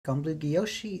Gumblugi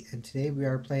Yoshi, and today we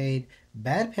are playing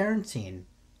Bad Parenting,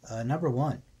 number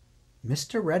one,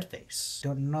 Mr. Redface.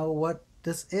 Don't know what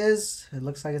this is. It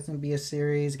looks like it's gonna be a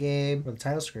series game with the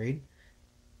title screen.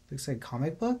 Looks like a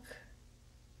comic book.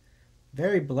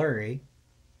 Very blurry,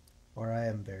 or I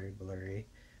am very blurry.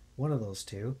 One of those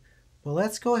two. Well,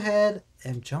 let's go ahead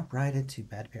and jump right into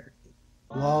Bad Parenting.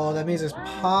 Whoa, that means it's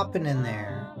popping in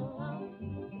there.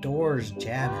 Doors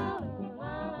jamming.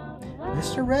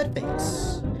 Mr.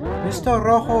 Redface. Mr.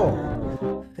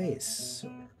 Rojo. Face.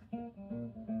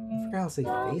 I forgot how to say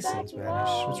face in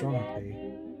Spanish. What's wrong with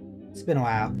me? It's been a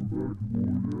while.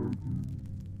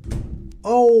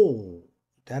 Oh!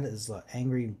 That is an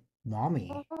angry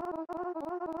mommy.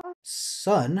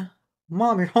 Son?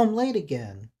 Mom, you're home late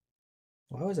again.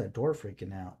 Why was that door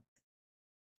freaking out?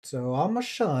 So I'm a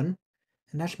son,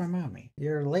 and that's my mommy.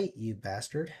 You're late, you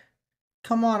bastard.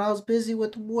 Come on, I was busy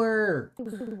with work.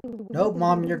 Nope,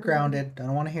 Mom, you're grounded. I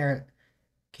don't want to hear it.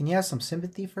 Can you have some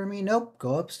sympathy for me? Nope,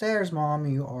 go upstairs, Mom.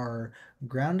 You are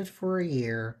grounded for a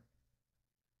year.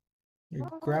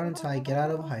 You're grounded until I get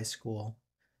out of high school.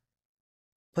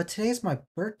 But today's my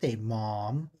birthday,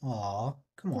 Mom. Aw,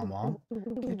 come on, Mom.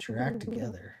 Get your act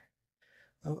together.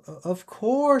 Of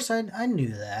course, I knew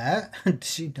that.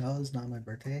 She knows it's not my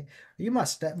birthday. Are you my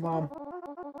stepmom?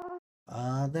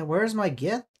 Then where's my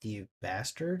gift, you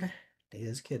bastard? Dude,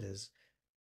 this kid is...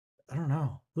 I don't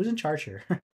know. Who's in charge here?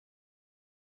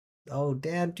 Oh,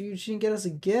 damn, dude, she didn't get us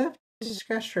a gift? She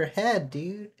scratched her head,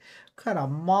 dude. What kind of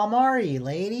mom are you,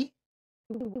 lady?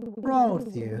 What's wrong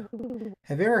with you?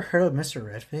 Have you ever heard of Mr.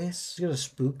 Redface? He's gonna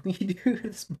spook me, dude.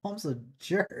 This mom's a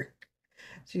jerk.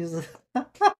 She's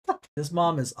this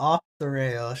mom is off the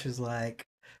rail. She's like,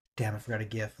 damn, I forgot a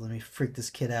gift. Let me freak this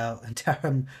kid out and tell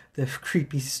him the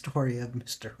creepy story of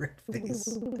Mr.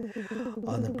 Redface.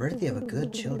 On the birthday of a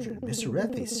good children, Mr.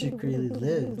 Redface secretly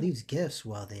leaves gifts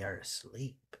while they are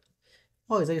asleep.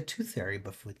 Oh, he's like a tooth fairy,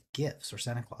 but with gifts, or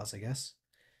Santa Claus, I guess.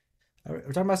 We're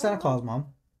talking about Santa Claus, Mom.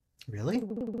 Really?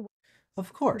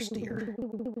 Of course, dear.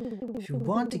 If you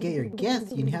want to get your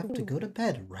gift, you have to go to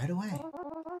bed right away.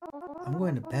 I'm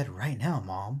going to bed right now,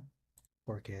 Mom.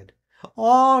 Poor kid.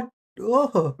 Oh,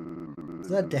 oh, is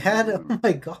that Dad? Oh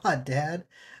my God, Dad.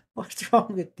 What's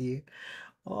wrong with you?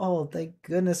 Oh, thank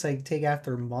goodness I take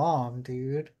after Mom,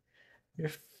 dude. Your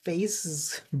face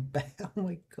is bad. Oh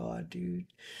my God, dude.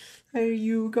 Hey,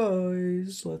 you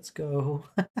guys, let's go.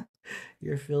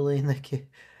 You're fooling the kid.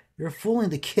 You're fooling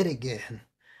the kid again.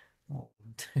 Oh,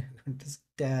 dude, this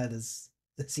dad is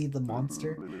he the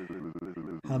monster?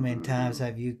 How many times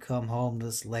have you come home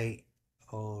this late?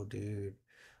 Oh, dude.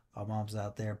 My mom's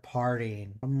out there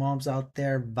partying. My mom's out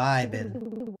there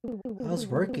vibing. I was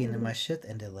working and my shift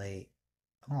ended late.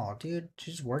 Oh, dude,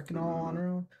 she's working all on her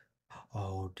own.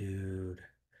 Oh, dude.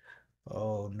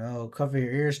 Oh, no. Cover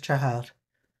your ears, child.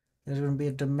 There's gonna be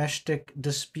a domestic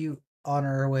dispute on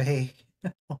our way.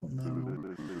 Oh,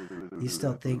 no. You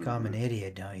still think I'm an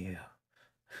idiot, don't you?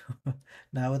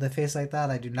 Now, with a face like that,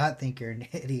 I do not think you're an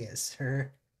idiot,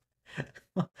 sir.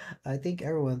 I think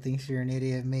everyone thinks you're an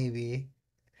idiot, maybe.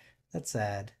 That's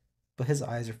sad. But his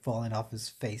eyes are falling off his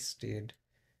face, dude.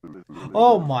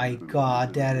 Oh my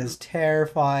God, that is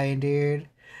terrifying, dude.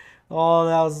 Oh,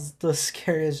 that was the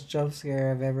scariest jump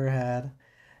scare I've ever had.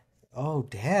 Oh,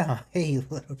 damn. Hey,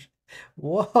 little...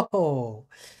 Whoa.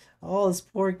 Oh, this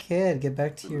poor kid. Get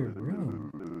back to your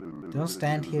room. Don't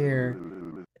stand here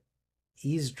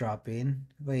eavesdropping.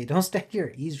 Wait, don't stand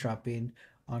here eavesdropping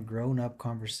on grown-up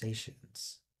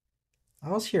conversations. I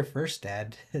was here first,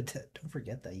 Dad. Don't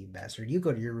forget that, you bastard. You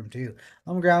go to your room too.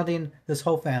 I'm grounding this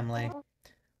whole family.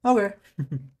 Okay.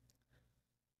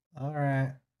 All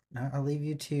right. Now I'll leave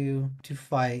you to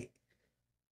fight.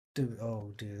 Dude,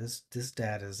 oh, dude, this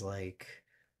dad is like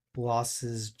lost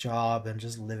his job and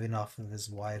just living off of his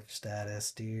wife's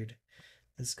status, dude.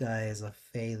 This guy is a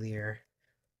failure.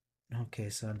 Okay,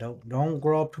 son, don't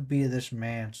grow up to be this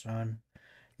man, son.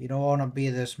 You don't want to be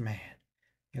this man.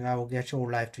 You gotta get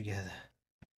your life together.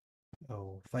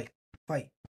 Oh, fight,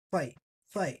 fight, fight,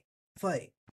 fight,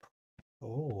 fight.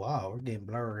 Oh, wow, we're getting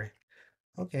blurry.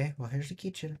 Okay, well, here's the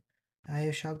kitchen.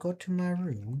 I shall go to my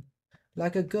room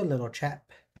like a good little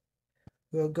chap.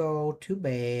 We'll go to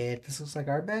bed. This looks like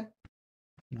our bed?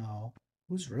 No.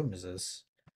 Whose room is this?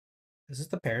 Is this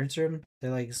the parents' room? They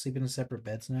like sleep in separate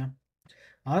beds now?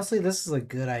 Honestly, this is a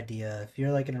good idea. If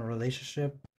you're like in a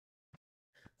relationship,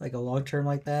 like a long term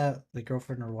like that, like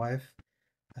girlfriend or wife,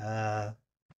 uh,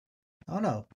 I don't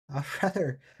know. I'd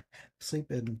rather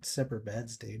sleep in separate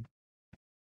beds, dude.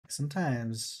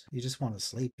 Sometimes you just want to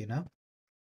sleep, you know?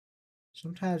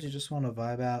 Sometimes you just want to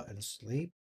vibe out and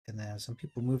sleep, and then some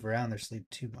people move around their sleep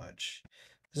too much.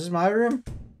 This is my room?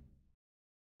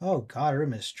 Oh god,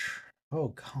 room is oh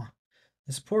god.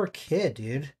 This poor kid,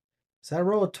 dude. Is that a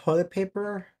roll of toilet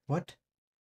paper? What?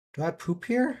 Do I poop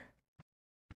here?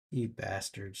 You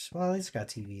bastards. Well, at least got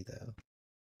TV though.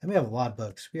 And we have a lot of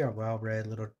books. We are well read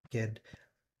little kid.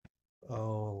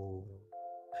 Oh.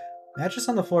 Mattress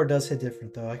on the floor does hit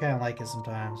different though. I kinda like it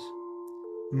sometimes.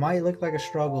 It might look like a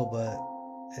struggle, but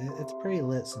it's pretty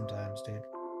lit sometimes, dude.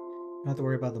 You don't have to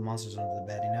worry about the monsters under the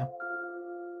bed, you know?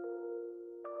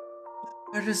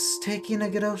 We're just taking a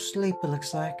good old sleep, it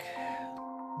looks like.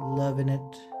 Loving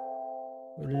it.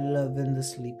 We're loving the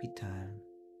sleepy time.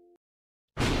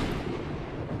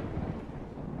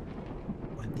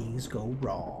 When things go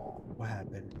wrong. What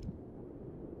happened?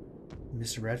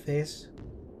 Mr. Redface?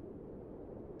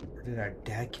 Or did our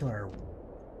dad kill our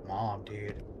mom,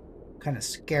 dude? I'm kind of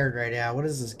scared right now. What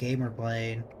is this gamer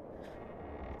playing?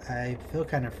 I feel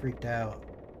kind of freaked out.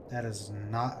 That is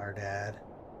not our dad.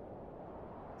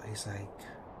 He's like,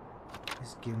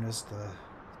 he's giving us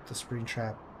the spring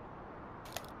trap.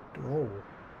 Oh,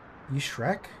 you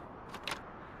Shrek?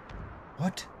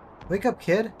 What? Wake up,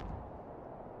 kid!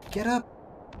 Get up!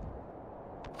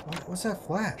 What's that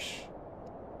flash?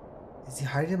 Is he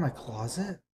hiding in my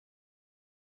closet?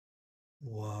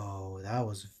 Whoa, that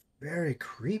was very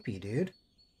creepy, dude.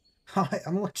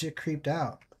 I'm legit creeped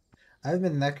out. I haven't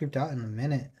been that creeped out in a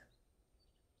minute.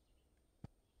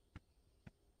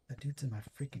 That dude's in my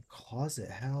freaking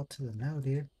closet. Hell to the no,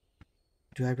 dude.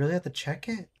 Do I really have to check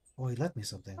it? Oh, he left me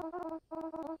something.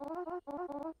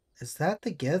 Is that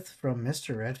the gift from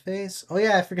Mr. Redface? Oh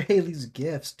yeah, I forgot he leaves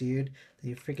gifts, dude. That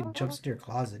he freaking jumps into your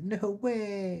closet. No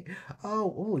way!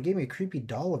 Oh, he gave me a creepy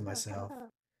doll of myself.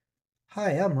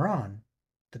 Hi, I'm Ron.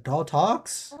 The doll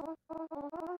talks?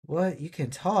 What, you can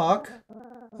talk?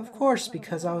 Of course,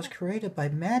 because I was created by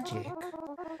magic.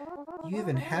 You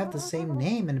even have the same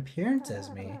name and appearance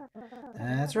as me.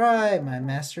 That's right, my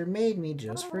master made me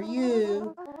just for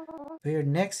you. But your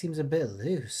neck seems a bit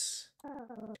loose.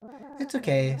 It's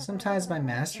okay, sometimes my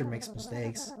master makes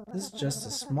mistakes. This is just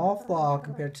a small flaw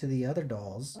compared to the other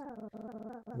dolls.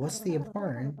 What's the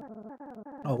important?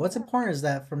 Oh, what's important is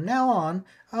that from now on,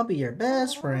 I'll be your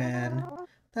best friend.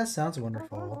 That sounds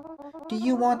wonderful. Do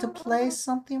you want to play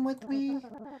something with me?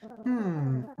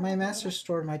 My master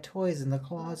stored my toys in the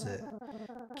closet.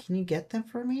 Can you get them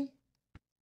for me?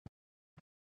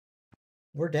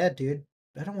 We're dead, dude.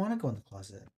 I don't want to go in the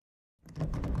closet.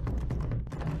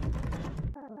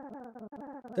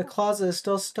 The closet is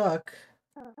still stuck.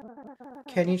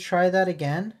 Can you try that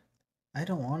again? I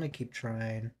don't want to keep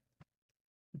trying.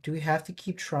 Do we have to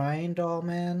keep trying, doll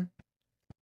man?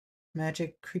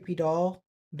 Magic creepy doll?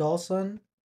 Dollson?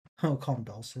 Oh, call him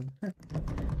Dollson. Oh,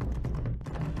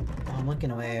 I'm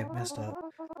looking away. I messed up.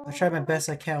 I tried my best.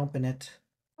 I can't open it.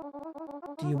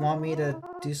 Do you want me to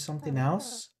do something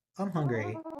else? I'm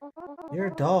hungry. You're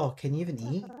a doll. Can you even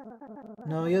eat?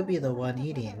 No, you'll be the one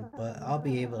eating, but I'll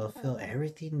be able to feel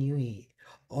everything you eat.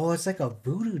 Oh, it's like a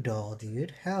voodoo doll,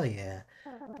 dude. Hell yeah.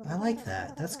 I like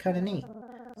that. That's kind of neat.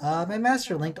 My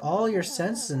master linked all your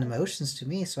senses and emotions to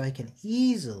me so I can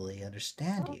easily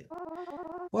understand you.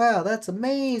 Wow, that's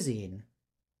amazing.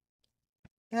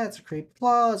 Yeah, it's a creepy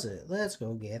closet. Let's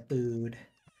go get food.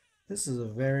 This is a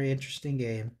very interesting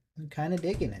game. I'm kind of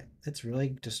digging it. It's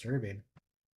really disturbing.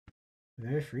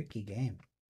 Very freaky game.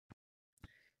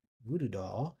 Voodoo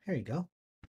doll. Here you go.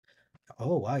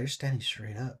 Oh, wow, you're standing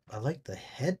straight up. I like the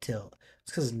head tilt.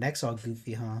 It's because his neck's all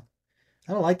goofy, huh?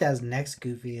 I don't like that his neck's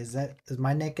goofy. Is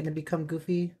my neck going to become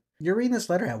goofy? You're reading this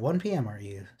letter at 1 p.m., aren't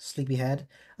you, sleepyhead?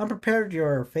 I'm prepared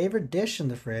your favorite dish in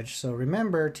the fridge, so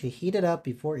remember to heat it up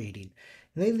before eating.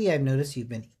 Lately, I've noticed you've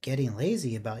been getting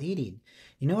lazy about eating.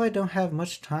 You know I don't have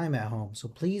much time at home, so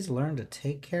please learn to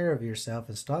take care of yourself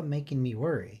and stop making me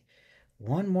worry.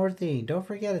 One more thing, don't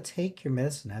forget to take your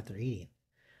medicine after eating.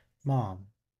 Mom,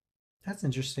 that's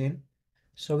interesting.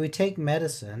 So we take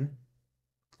medicine.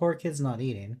 Poor kid's not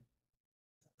eating.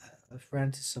 I've ran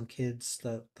into some kids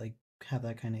that like have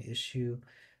that kind of issue.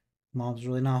 Mom's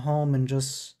really not home and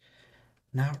just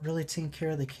not really taking care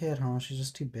of the kid, huh? She's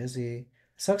just too busy.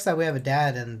 Sucks that we have a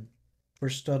dad and we're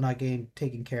still not getting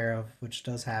taken care of, which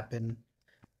does happen,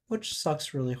 which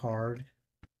sucks really hard.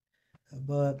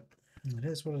 But it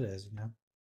is what it is, you know.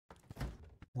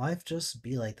 Life just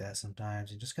be like that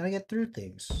sometimes. You just gotta get through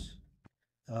things.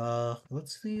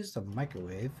 Let's use the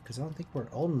microwave because I don't think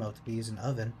we're old enough to be using an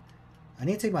oven. I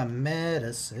need to take my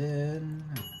medicine.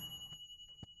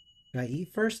 Do I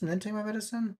eat first and then take my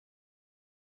medicine?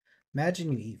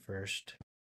 Imagine you eat first,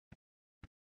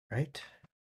 right?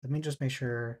 Let me just make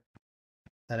sure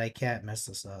that I can't mess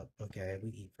this up. Okay, we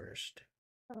eat first.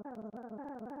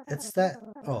 It's that.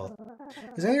 Oh,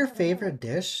 is that your favorite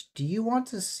dish? Do you want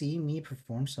to see me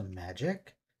perform some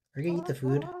magic? Are you gonna eat the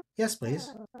food? Yes,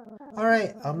 please.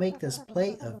 Alright, I'll make this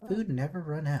plate of food never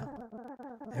run out.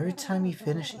 Every time you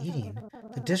finish eating,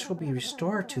 the dish will be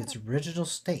restored to its original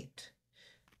state.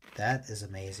 That is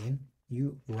amazing.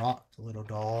 You rock, little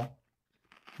doll.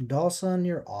 Dollson,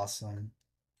 you're awesome.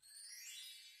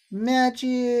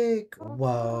 Magic!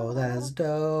 Whoa, that is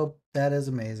dope. That is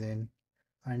amazing.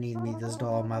 I need me this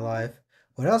doll in my life.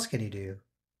 What else can you do?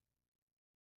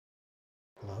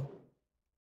 Hello?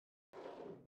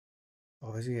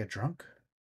 Oh, is he get drunk?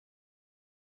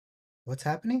 What's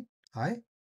happening? Hi?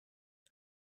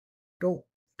 Don't,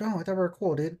 don't, I thought we were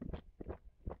cool, dude.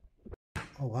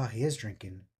 Oh, wow, he is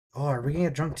drinking. Oh, are we gonna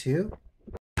get drunk too?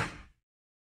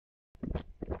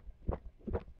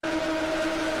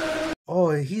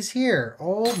 Oh, he's here.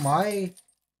 Oh my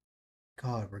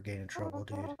God, we're getting in trouble,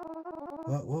 dude.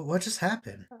 What just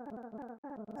happened?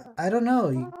 I don't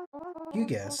know. You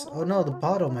guess. Oh no, the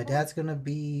bottle. My dad's gonna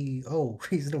be. Oh,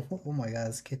 he's. Oh my God,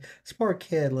 this poor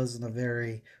kid lives in a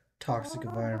very toxic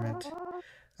environment.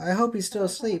 I hope he's still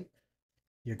asleep.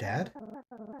 Your dad?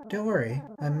 Don't worry,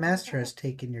 my master has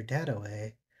taken your dad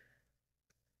away.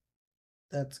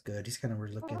 That's good. He's kind of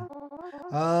weird looking.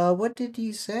 What did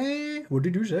you say? What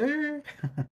did you say?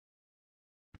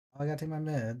 Oh, I gotta take my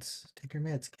meds. Take your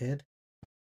meds, kid.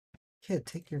 Kid,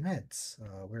 take your meds.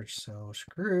 We're so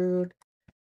screwed.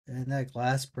 And that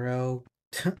glass broke.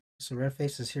 So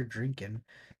Redface is here drinking.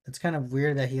 It's kind of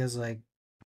weird that he is like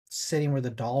sitting where the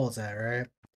doll is at, right?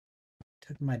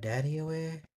 Took my daddy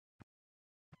away?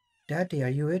 Daddy, are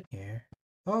you in here?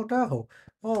 Oh no!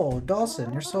 Oh,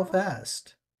 Dawson, you're so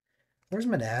fast. Where's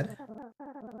my dad?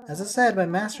 As I said, my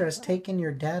master has taken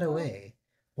your dad away.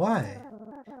 Why?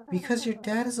 Because your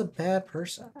dad is a bad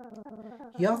person.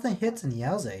 He often hits and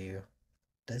yells at you.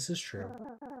 This is true.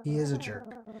 He is a jerk.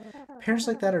 Parents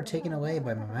like that are taken away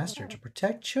by my master to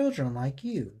protect children like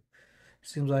you.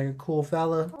 Seems like a cool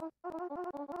fella.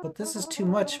 But this is too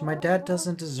much. My dad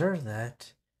doesn't deserve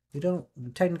that. We don't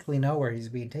technically know where he's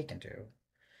being taken to.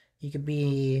 He could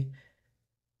be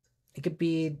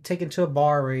taken to a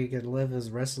bar where he could live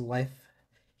his rest of life.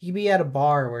 He could be at a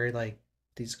bar where like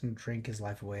he's gonna drink his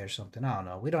life away or something. I don't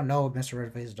know. We don't know what Mr.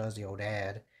 Redface does to your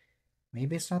dad.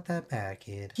 Maybe it's not that bad,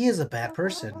 kid. He is a bad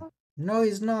person. No,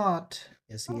 he's not.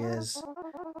 Yes, he is.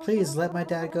 Please let my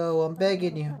dad go. I'm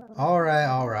begging you. Alright,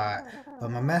 alright.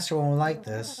 But my master won't like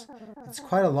this. It's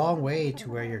quite a long way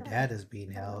to where your dad is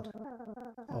being held.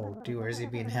 Oh, dude, where is he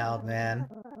being held, man?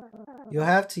 You'll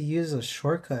have to use a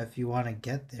shortcut if you want to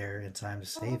get there in time to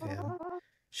save him.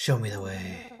 Show me the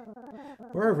way.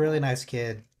 We're a really nice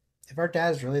kid. If our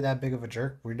dad's really that big of a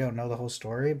jerk, we don't know the whole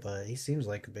story, but he seems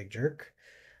like a big jerk.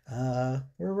 We're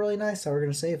really nice that we're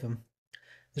gonna save him.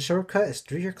 The shortcut is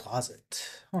through your closet.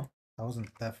 Huh, that wasn't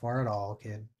that far at all,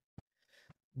 kid.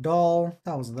 Doll,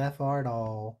 that wasn't that far at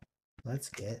all. Let's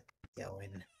get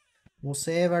going. We'll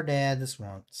save our dad this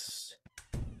once.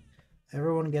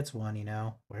 Everyone gets one, you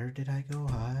know. Where did I go?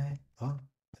 Hi. Oh,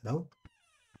 hello?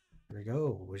 Here we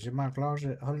go. Where's in my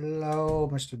closet? Hello,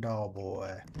 Mr. Doll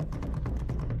Boy.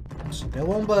 Still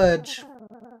won't budge.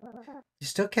 You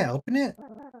still can't open it?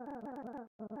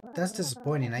 That's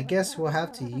disappointing. I guess we'll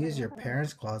have to use your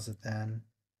parents' closet then.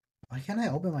 Why can't I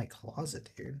open my closet,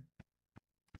 dude?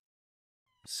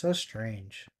 So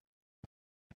strange.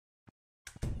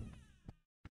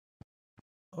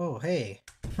 Oh, hey.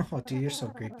 Oh, dude, you're so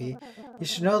creepy. You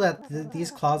should know that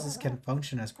these closets can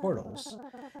function as portals.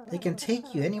 They can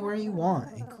take you anywhere you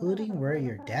want, including where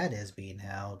your dad is being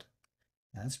held.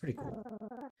 That's pretty cool.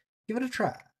 Give it a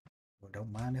try. Well,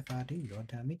 don't mind if I do. Don't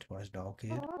tell me twice, doll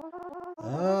kid.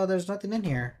 Oh, there's nothing in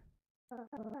here.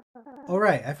 Oh,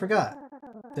 right, I forgot.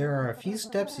 There are a few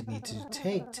steps you need to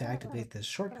take to activate this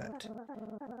shortcut.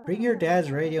 Bring your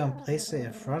dad's radio and place it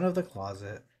in front of the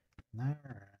closet. Alright.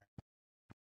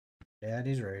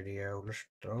 Daddy's radio. Let's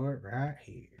throw it right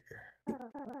here.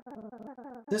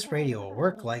 This radio will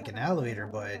work like an elevator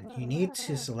button. You need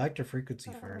to select a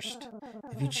frequency first.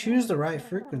 If you choose the right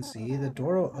frequency, the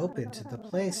door will open to the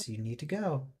place you need to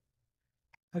go.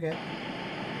 Okay.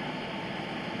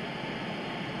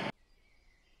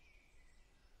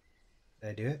 Did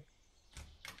I do it?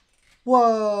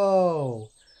 Whoa!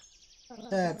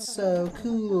 That's so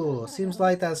cool. Seems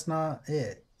like that's not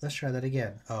it. Let's try that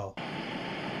again. Oh.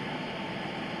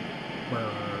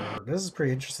 Brr. This is a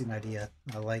pretty interesting idea.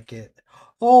 I like it.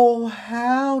 Oh,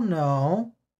 hell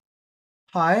no.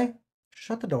 Hi.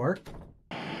 Shut the door.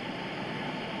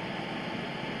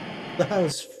 That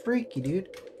was freaky, dude.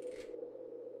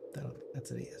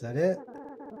 That's it. Is that it?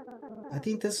 I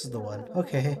think this is the one.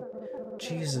 Okay.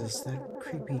 Jesus, that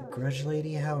creepy grudge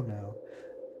lady? Hell no.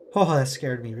 Oh, that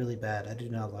scared me really bad. I do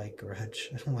not like grudge.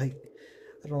 I don't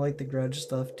like the grudge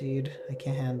stuff, dude. I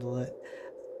can't handle it.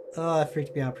 Oh, that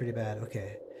freaked me out pretty bad.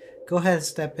 Okay. Go ahead and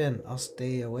step in. I'll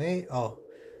stay away. Oh.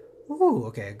 Ooh,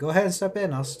 okay. Go ahead and step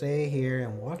in. I'll stay here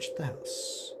and watch the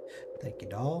house. Thank you,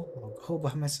 doll. I'll go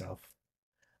by myself.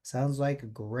 Sounds like a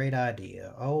great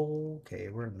idea. Okay,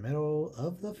 we're in the middle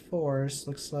of the forest.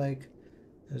 Looks like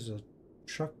there's a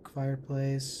truck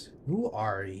fireplace. Who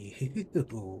are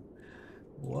you?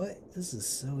 What? This is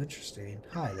so interesting.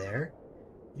 Hi there.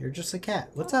 You're just a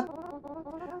cat. What's up?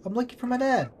 I'm looking for my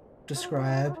dad.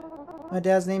 Describe. My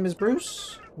dad's name is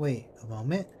Bruce. Wait a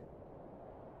moment.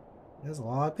 There's a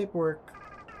lot of paperwork.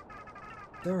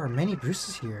 There are many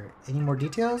Bruces here. Any more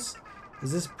details?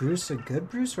 Is this Bruce a good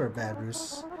Bruce or a bad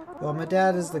Bruce? Well, my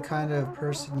dad is the kind of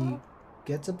person he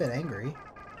gets a bit angry.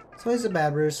 So he's a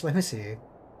bad Bruce. Let me see.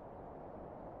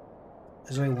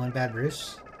 There's only one bad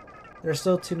Bruce. There are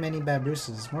still too many bad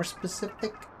Bruces. More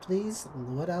specific, please.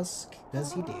 What else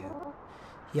does he do?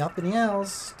 He often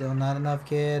yells. Still not enough,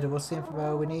 kid. What's the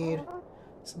info we need?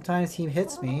 Sometimes he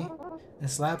hits me. And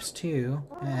slaps too.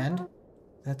 And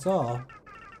that's all.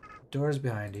 The door's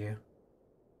behind you.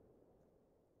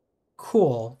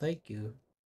 Cool. Thank you.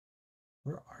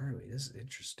 Where are we? This is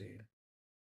interesting.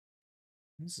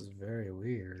 This is very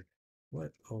weird.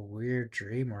 What a weird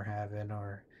dream we're having,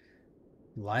 or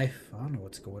life. I don't know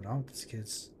what's going on with these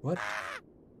kids. What?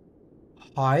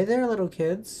 Hi there, little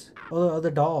kids. Oh, the other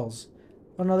dolls.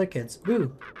 Oh, no, other kids.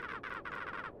 Boo!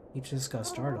 He just got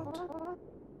startled.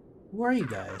 Who are you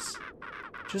guys?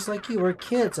 Just like you, we're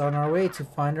kids on our way to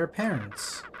find our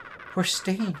parents. We're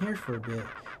staying here for a bit.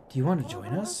 Do you want to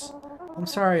join us? I'm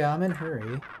sorry, I'm in a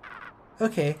hurry.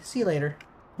 Okay, see you later.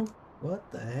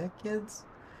 What the heck, kids?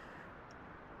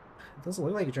 It doesn't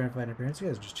look like you're trying to find your parents. You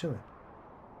guys are just chilling.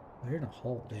 Oh, you're in a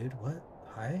hole, dude. What?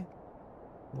 Hi?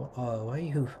 Well, why are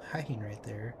you hiding right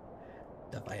there?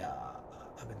 The fire.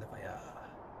 I'm in the fire.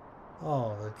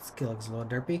 Oh, this kid looks a little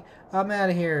derpy. I'm out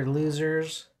of here,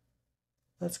 losers.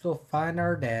 Let's go find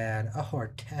our dad. Oh,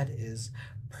 our dad is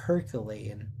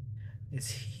percolating. Is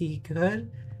he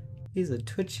good? He's a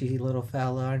twitchy little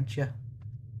fella, aren't you?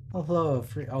 Hello,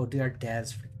 oh, dude, our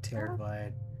dad's freaking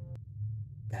terrified.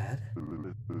 Dad?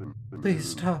 Please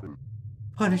stop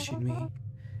punishing me.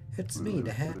 It's me,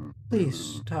 Dad. Please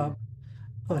stop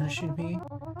punishing me.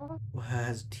 What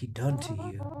has he done to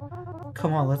you?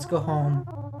 Come on, let's go home,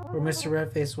 or Mr.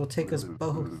 Redface will take us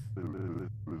both.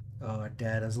 Oh, our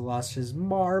dad has lost his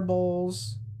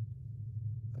marbles.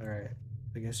 Alright,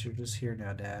 I guess you're just here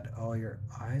now, Dad. Oh, your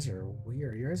eyes are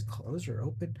weird. Your eyes closed or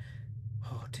open?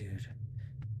 Oh, dude.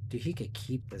 Dude, he could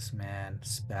keep this, man.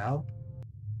 Spell?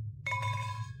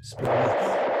 Spell.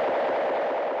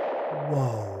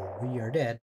 Whoa, we are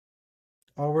dead.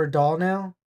 Oh, we're a doll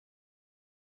now?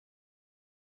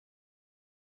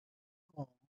 Oh,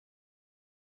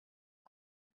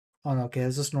 no, okay,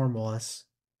 it's just normal us.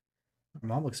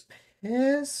 Mom looks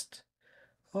pissed.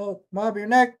 Oh, Mom, your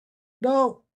neck.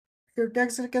 No, your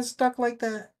neck's gonna get stuck like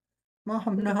that.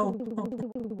 Mom, no.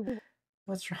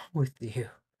 What's wrong with you?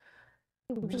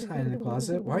 I'm just hiding in the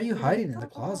closet. Why are you hiding in the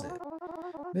closet?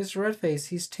 Mr. Redface,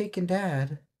 he's taken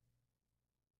Dad.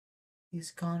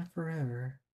 He's gone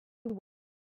forever.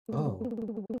 Oh.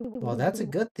 Well, that's a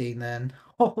good thing then.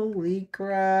 Holy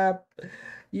crap.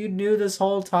 You knew this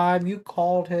whole time. You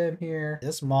called him here.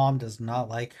 This mom does not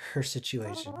like her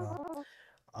situation. Well,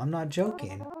 I'm not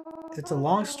joking. It's a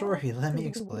long story. Let me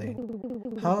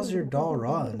explain. How's your doll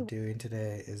Ron doing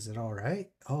today? Is it alright?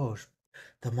 Oh,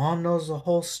 the mom knows the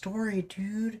whole story,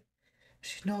 dude.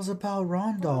 She knows about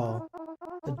Ron doll.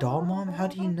 The doll mom? How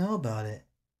do you know about it?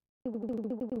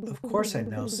 Of course I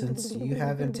know, since you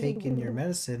haven't taken your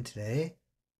medicine today.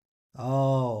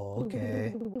 Oh,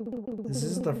 okay. This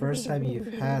isn't the first time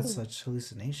you've had such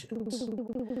hallucinations.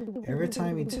 Every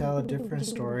time you tell a different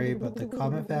story, but the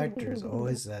common factor is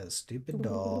always that stupid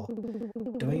doll.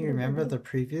 Don't you remember the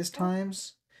previous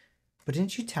times? But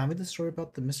didn't you tell me the story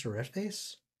about the Mr.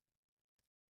 Redface?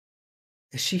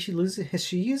 Is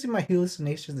she using my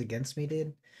hallucinations against me,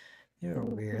 dude? You're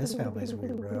weird. This family's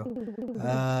weird,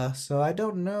 bro. So I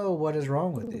don't know what is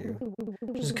wrong with you.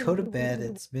 Just go to bed.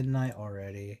 It's midnight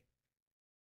already.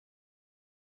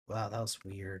 Wow, that was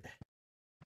weird.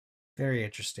 Very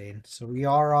interesting. So we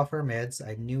are off our meds.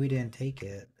 I knew we didn't take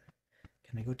it.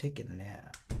 Can I go take it now?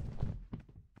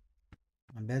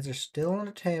 My meds are still on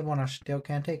the table and I still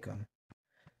can't take them.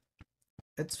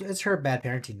 It's her bad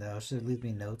parenting though. She leaves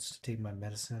me notes to take my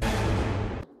medicine.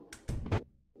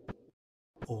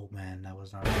 Oh man, that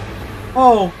was not right.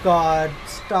 Oh god,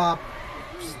 stop.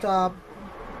 Stop.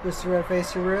 Mr.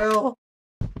 Redface, you're real.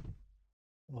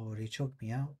 Oh, did he choke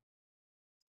me out?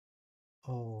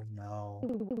 Oh no.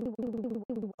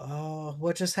 Oh,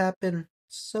 what just happened?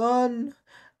 Son!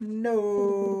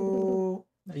 No!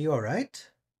 Are you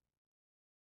alright?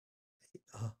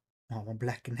 Mom, I'm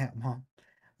blacking out, Mom.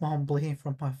 Mom, I'm bleeding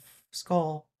from my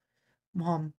skull.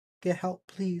 Mom, get help,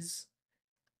 please.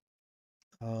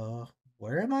 Uh,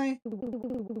 where am I?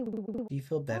 Do you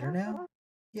feel better now?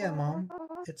 Yeah, Mom.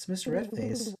 It's Mr.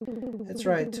 Redface. That's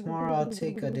right, tomorrow I'll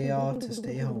take a day off to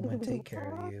stay home and take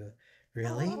care of you.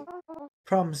 Really?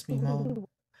 Promise me, Mom.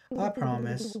 I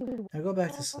promise. Now go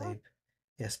back to sleep.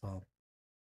 Yes, Mom.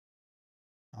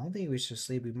 I don't think we should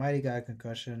sleep. We might have got a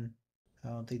concussion. I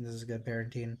don't think this is good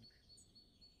parenting.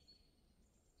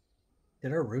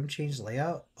 Did our room change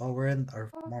layout? Oh, we're in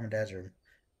our mom and dad's room.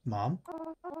 Mom?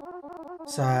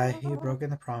 Sigh, you've broken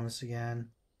the promise again.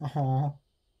 Oh,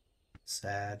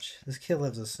 Sag. This kid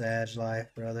lives a Sag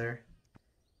life, brother.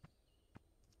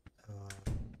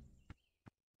 Uh,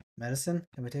 medicine?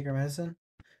 Can we take our medicine?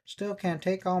 Still can't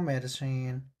take all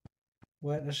medicine.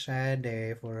 What a sad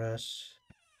day for us.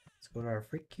 Let's go to our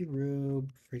freaky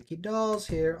room. Freaky dolls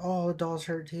here. Oh, the dolls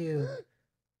hurt too.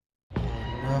 Oh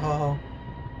no.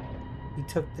 He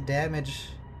took the damage.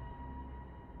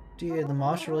 Dude, the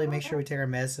mom should really make sure we take our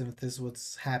medicine if this is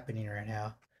what's happening right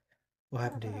now. What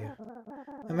happened to you?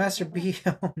 My master beat.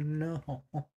 Oh no.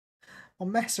 My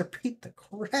master beat the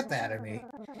crap out of me.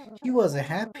 He wasn't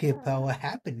happy about what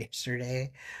happened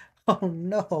yesterday. Oh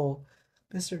no.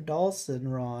 Mr. Dawson,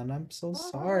 Ron, I'm so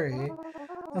sorry.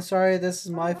 I'm sorry, this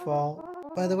is my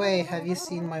fault. By the way, have you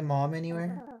seen my mom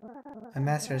anywhere? My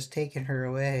master has taken her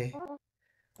away.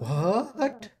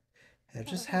 What? It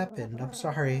just happened. I'm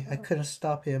sorry. I couldn't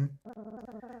stop him.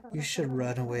 You should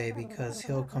run away because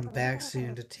he'll come back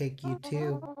soon to take you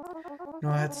too. No,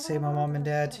 I have to save my mom and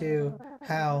dad too.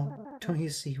 How? Don't you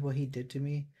see what he did to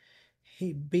me?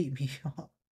 He beat me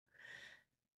up.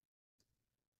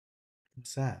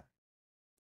 What's that?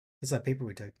 What's that paper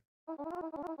we took?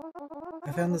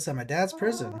 I found this at my dad's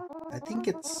prison. I think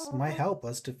it's might help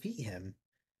us defeat him.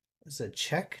 Is it a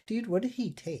check? Dude, what did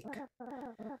he take?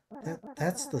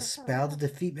 That's the spell to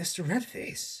defeat Mr.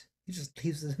 Redface. He just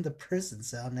leaves it in the prison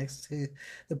cell next to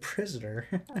the prisoner.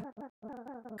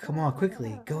 Come on,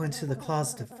 quickly, go into the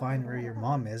closet to find where your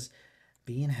mom is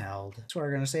being held. That's where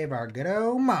we're gonna save our good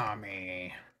old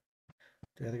mommy.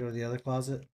 Do I have to go to the other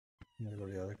closet? I'm gonna go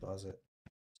to the other closet.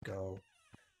 Let's go.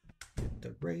 Get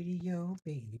the radio,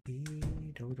 baby.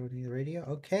 Don't need the radio.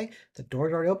 Okay, the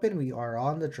door's already open. We are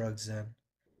on the drugs then.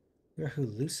 We're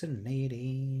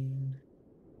hallucinating.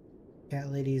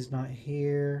 Cat lady's not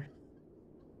here.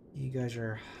 You guys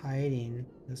are hiding.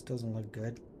 This doesn't look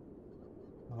good.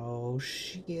 Oh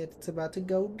shit, it's about to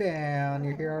go down.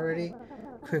 You're here already?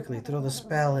 Quickly, throw the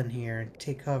spell in here and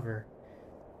take cover.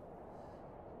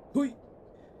 Hui!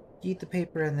 Eat the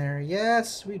paper in there.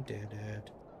 Yes, we did it.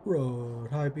 Run,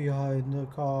 hide behind the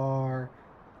car.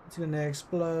 It's gonna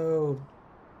explode.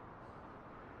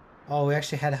 Oh, we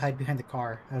actually had to hide behind the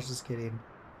car. I was just kidding.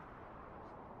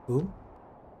 Boom.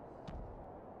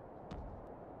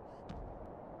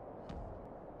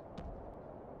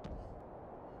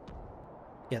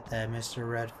 Get that, Mr.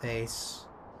 Redface.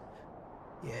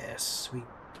 Yes, we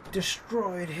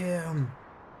destroyed him.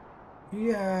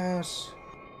 Yes.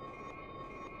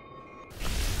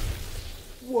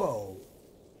 Whoa.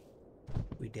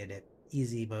 We did it.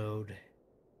 Easy mode.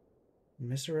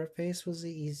 Mr. Redface was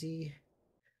the easy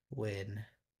win.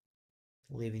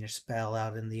 Leaving your spell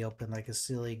out in the open like a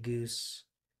silly goose.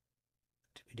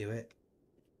 Did we do it?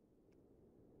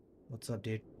 What's up,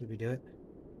 dude? Did we do it?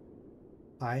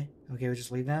 Hi? Okay, we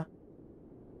just leave now?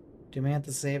 Do we have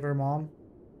to save her mom?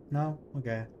 No?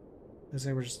 Okay. Looks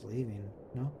like we're just leaving.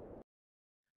 No?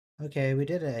 Okay, we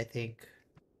did it, I think.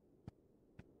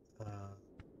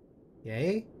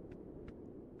 Yay?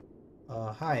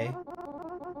 Hi.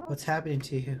 What's happening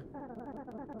to you?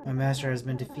 My master has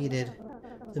been defeated.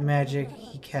 The magic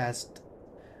he cast...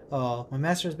 Oh, my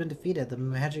master has been defeated. The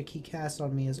magic he cast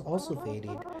on me is also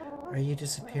fading. Are you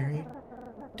disappearing?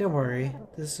 Don't worry.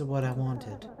 This is what I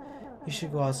wanted. You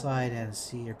should go outside and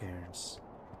see your parents.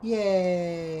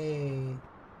 Yay!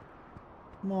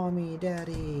 Mommy,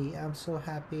 Daddy, I'm so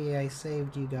happy I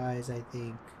saved you guys, I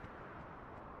think.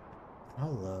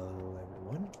 Hello,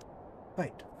 everyone.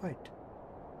 Fight, fight.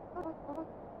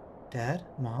 Dad?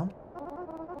 Mom?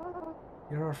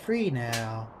 You're free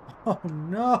now. Oh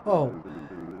no!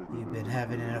 You've been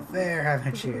having an affair,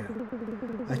 haven't you?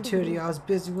 I told you I was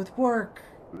busy with work.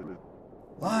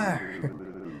 Liar!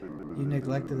 You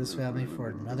neglected this family for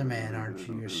another man, aren't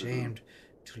you ashamed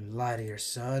to lie to your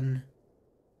son?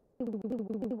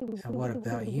 And what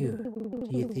about you?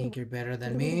 Do you think you're better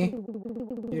than me?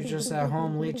 You're just at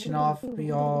home leeching off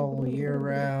me all year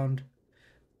round.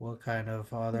 What kind of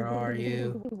father are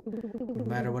you? No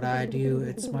matter what I do,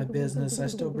 it's my business. I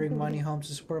still bring money home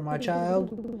to support my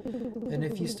child. And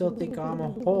if you still think I'm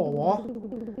a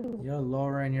whore, you're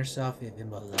lowering yourself even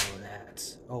below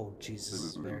that. Oh, Jesus,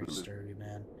 is very sturdy,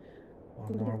 man.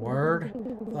 One more word.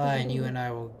 Fine, you and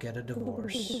I will get a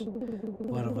divorce.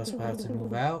 One of us will have to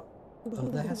move out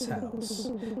of that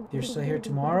house. If you're still here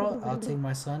tomorrow, I'll take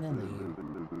my son and leave.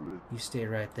 You stay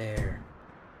right there.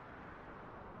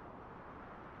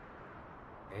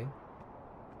 Okay.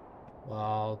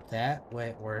 Well, that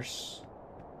went worse.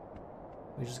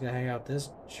 We just gotta hang out with this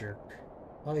jerk.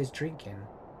 Oh, he's drinking.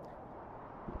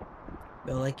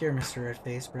 Feel like you're Mr.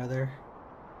 Redface, brother.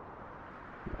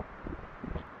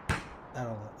 I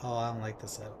don't like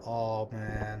this at all,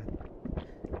 man.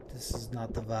 This is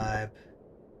not the vibe.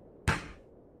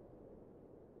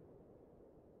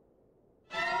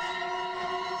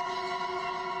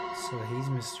 So he's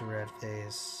Mr.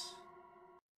 Redface.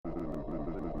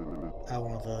 I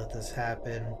won't let this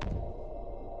happen.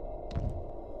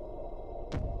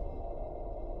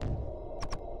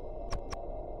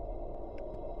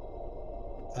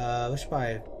 We should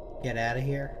probably get out of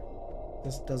here.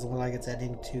 This doesn't look like it's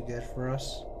ending too good for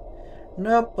us.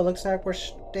 Nope, it looks like we're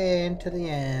staying to the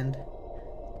end.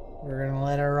 We're gonna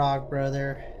let it rock,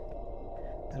 brother.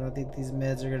 I don't think these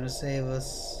meds are gonna save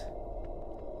us.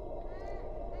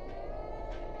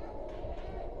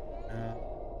 No.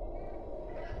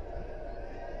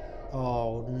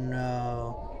 Oh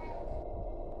no.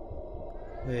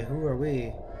 Wait, who are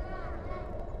we?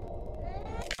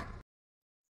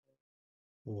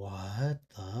 What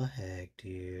the heck,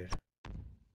 dude?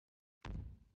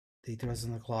 They threw us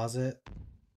in the closet?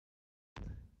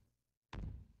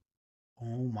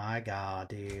 Oh my god,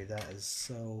 dude. That is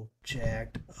so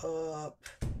jacked up.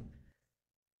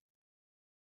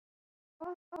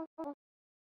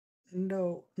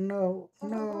 No, no,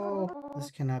 no.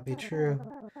 This cannot be true.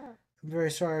 I'm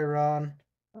very sorry, Ron.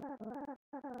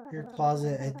 Your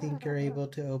closet, I think you're able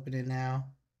to open it now.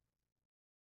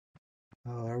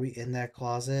 Oh, are we in that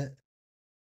closet?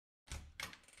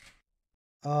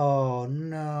 Oh,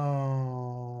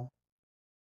 no.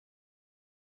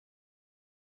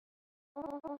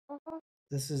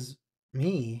 This is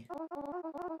me.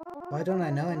 Why don't I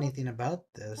know anything about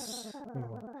this?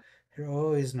 Oh, you're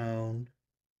always known.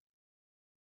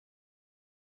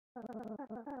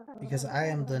 Because I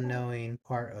am the knowing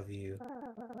part of you.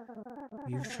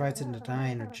 You've tried to deny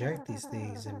and reject these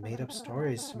things and made up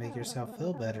stories to make yourself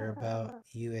feel better about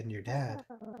you and your dad.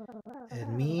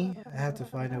 And me, I have to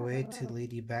find a way to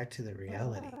lead you back to the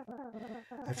reality.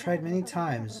 I've tried many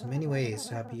times, many ways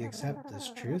to help you accept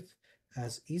this truth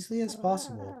as easily as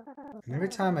possible. And every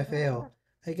time I fail,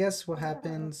 I guess what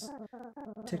happens?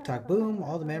 Tick tock boom,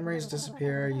 all the memories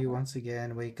disappear. You once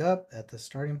again wake up at the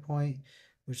starting point,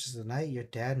 which is the night your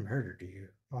dad murdered you.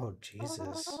 Oh,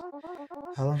 Jesus.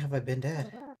 How long have I been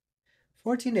dead?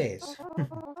 14 days.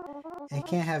 It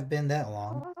can't have been that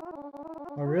long.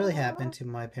 What really happened to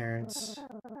my parents?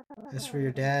 As for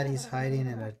your dad, he's hiding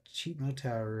in a cheap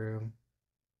motel room.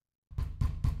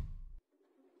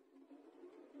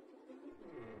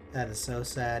 That is so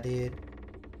sad, dude.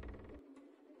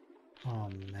 Oh,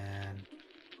 man.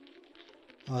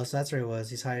 Oh, so that's where he was.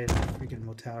 He's hiding in a freaking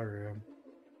motel room.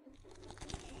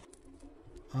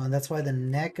 Oh, and that's why the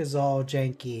neck is all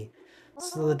janky.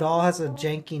 So the doll has a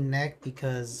janky neck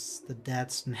because the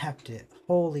dad snapped it.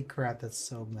 Holy crap, that's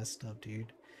so messed up,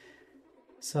 dude.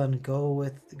 Son,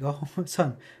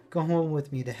 son, go home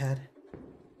with me, Dad.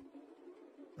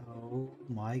 Oh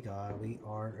my god, we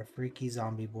are a freaky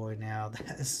zombie boy now.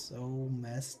 That is so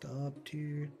messed up,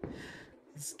 dude.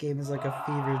 This game is like a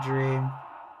fever dream.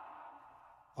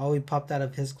 Oh, he popped out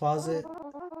of his closet?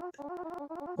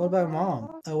 What about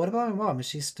mom? What about my mom?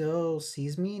 She still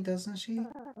sees me, doesn't she?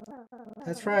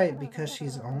 That's right, because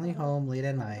she's only home late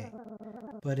at night.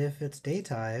 But if it's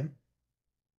daytime...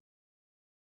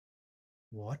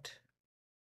 What?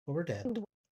 Well, we're dead.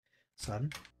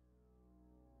 Son?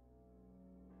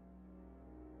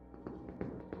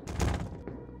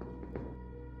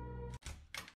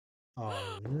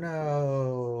 Oh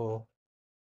no.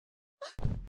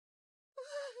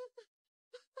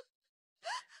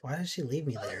 Why did she leave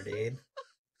me there, dude?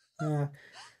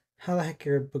 How the heck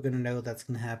are you gonna know that's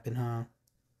gonna happen, huh?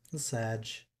 That's sad.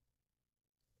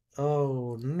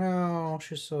 Oh no,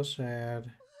 she's so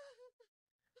sad.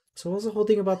 So what was the whole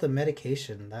thing about the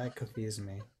medication? That confused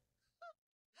me.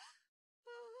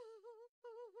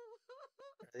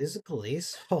 Are these the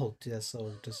police? Oh, dude, that's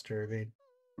so disturbing.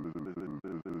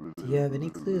 Do you have any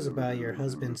clues about your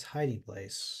husband's hiding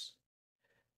place?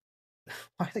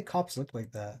 Why do the cops look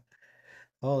like that?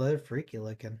 Oh, they're freaky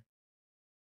looking.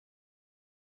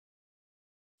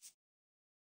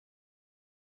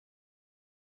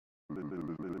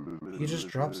 You just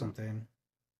dropped something.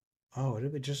 Oh, what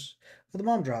did we just... What did the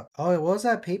mom drop? Oh, what was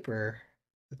that paper?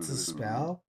 It's a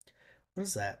spell? What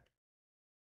is that?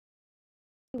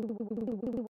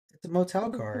 It's a motel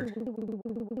card.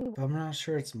 But I'm not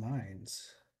sure it's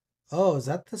mine's. Oh, is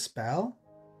that the spell?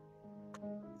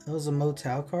 It was a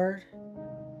motel card?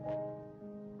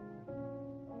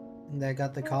 And that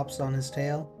got the cops on his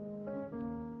tail?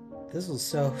 This was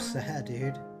so sad,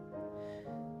 dude.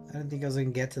 I didn't think I was gonna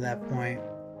get to that point.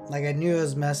 Like, I knew it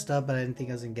was messed up, but I didn't think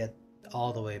I was gonna get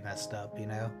all the way messed up, you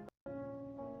know?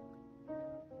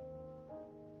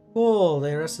 Cool,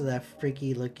 they arrested that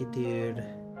freaky looking dude.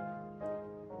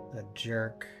 That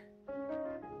jerk.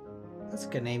 That's a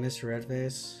good name, Mr.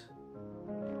 Redface.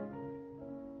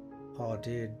 Oh,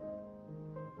 dude.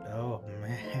 Oh,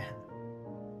 man.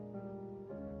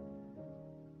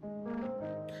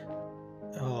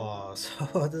 Oh,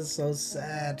 so this is so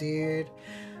sad, dude.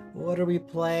 What are we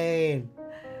playing?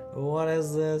 What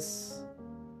is this?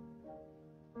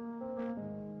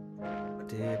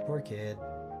 Dude, poor kid.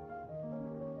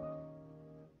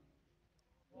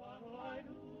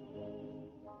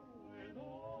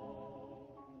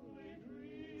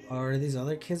 Oh, are these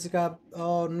other kids that got...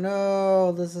 Oh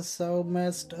no, this is so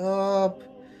messed up.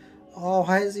 Oh,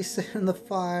 why is he sitting in the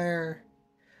fire?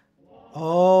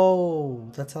 Oh,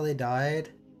 that's how they died?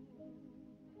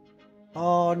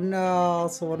 Oh no,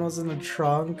 so one was in the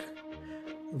trunk.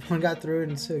 One got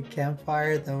thrown into a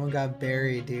campfire, then one got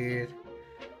buried, dude.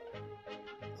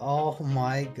 Oh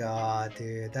my god,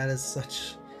 dude. That is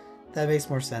such... That makes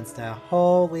more sense now.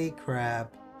 Holy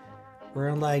crap. We're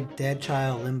in like dead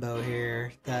child limbo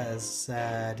here. That is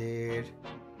sad, dude.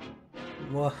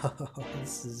 Whoa,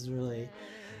 this is really...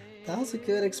 That was a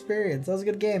good experience. That was a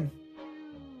good game.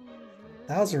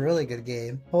 That was a really good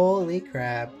game. Holy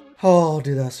crap. Oh,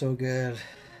 dude, that's so good.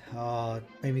 Oh, it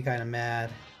made me kind of mad.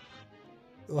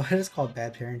 What is called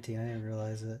bad parenting? I didn't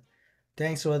realize it.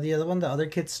 Dang, so the other one, the other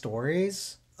kids'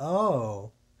 stories?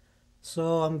 Oh.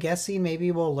 So I'm guessing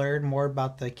maybe we'll learn more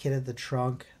about the kid in the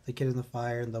trunk, the kid in the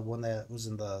fire, and the one that was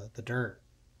in the dirt.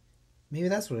 Maybe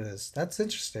that's what it is. That's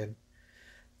interesting.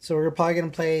 So we're probably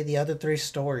gonna play the other three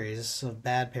stories of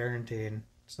bad parenting.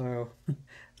 So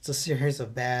it's a series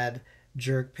of bad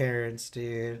jerk parents,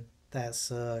 dude. That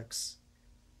sucks.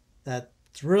 That's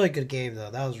a really good game though.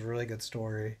 That was a really good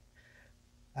story.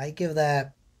 I give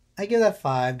that I give that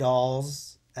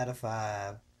 $5 out of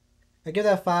five. I give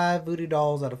that five voodoo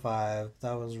dolls out of five.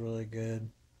 That was really good.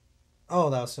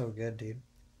 Oh, that was so good, dude.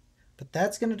 But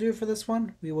that's gonna do it for this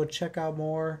one. We will check out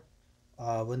more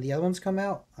when the other ones come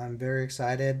out. I'm very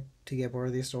excited to get more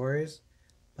of these stories.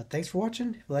 But thanks for watching.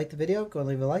 If you liked the video, go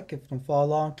leave a like. If you don't follow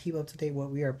along, keep up to date what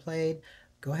we are playing.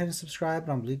 Go ahead and subscribe.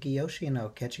 I'm Luki Yoshi, and I'll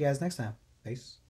catch you guys next time. Peace.